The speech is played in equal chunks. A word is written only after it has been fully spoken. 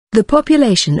The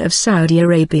population of Saudi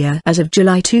Arabia as of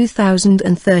July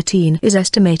 2013 is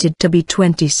estimated to be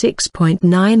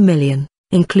 26.9 million,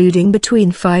 including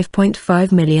between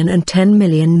 5.5 million and 10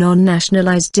 million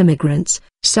non-nationalized immigrants.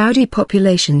 Saudi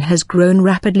population has grown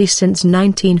rapidly since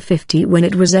 1950, when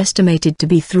it was estimated to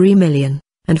be 3 million,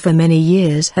 and for many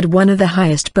years had one of the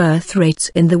highest birth rates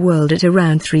in the world at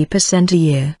around 3% a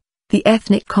year. The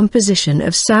ethnic composition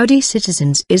of Saudi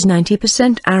citizens is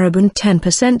 90% Arab and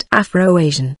 10%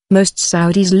 Afro-Asian. Most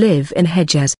Saudis live in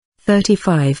Hejaz,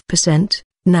 35%,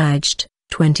 Najd,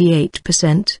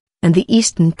 28%, and the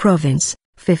Eastern Province,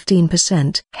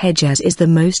 15%. Hejaz is the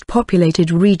most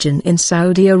populated region in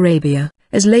Saudi Arabia.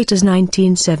 As late as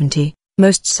 1970,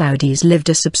 most Saudis lived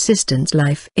a subsistence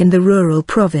life in the rural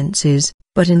provinces,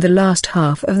 but in the last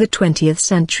half of the 20th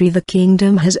century the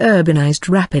kingdom has urbanized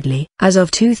rapidly. As of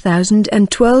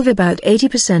 2012, about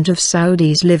 80% of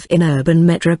Saudis live in urban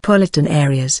metropolitan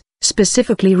areas,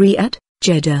 specifically Riyadh,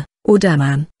 Jeddah, or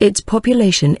Dammam. Its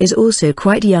population is also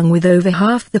quite young, with over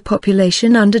half the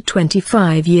population under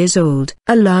 25 years old.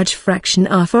 A large fraction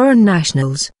are foreign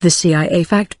nationals. The CIA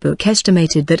Factbook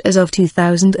estimated that as of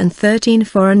 2013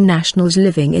 foreign nationals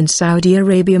living in Saudi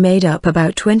Arabia made up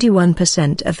about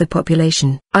 21% of the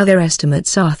population. Other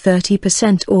estimates are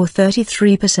 30% or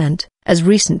 33%. As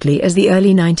recently as the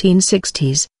early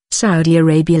 1960s, Saudi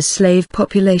Arabia's slave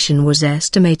population was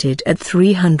estimated at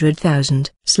 300,000.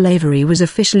 Slavery was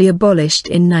officially abolished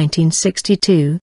in 1962,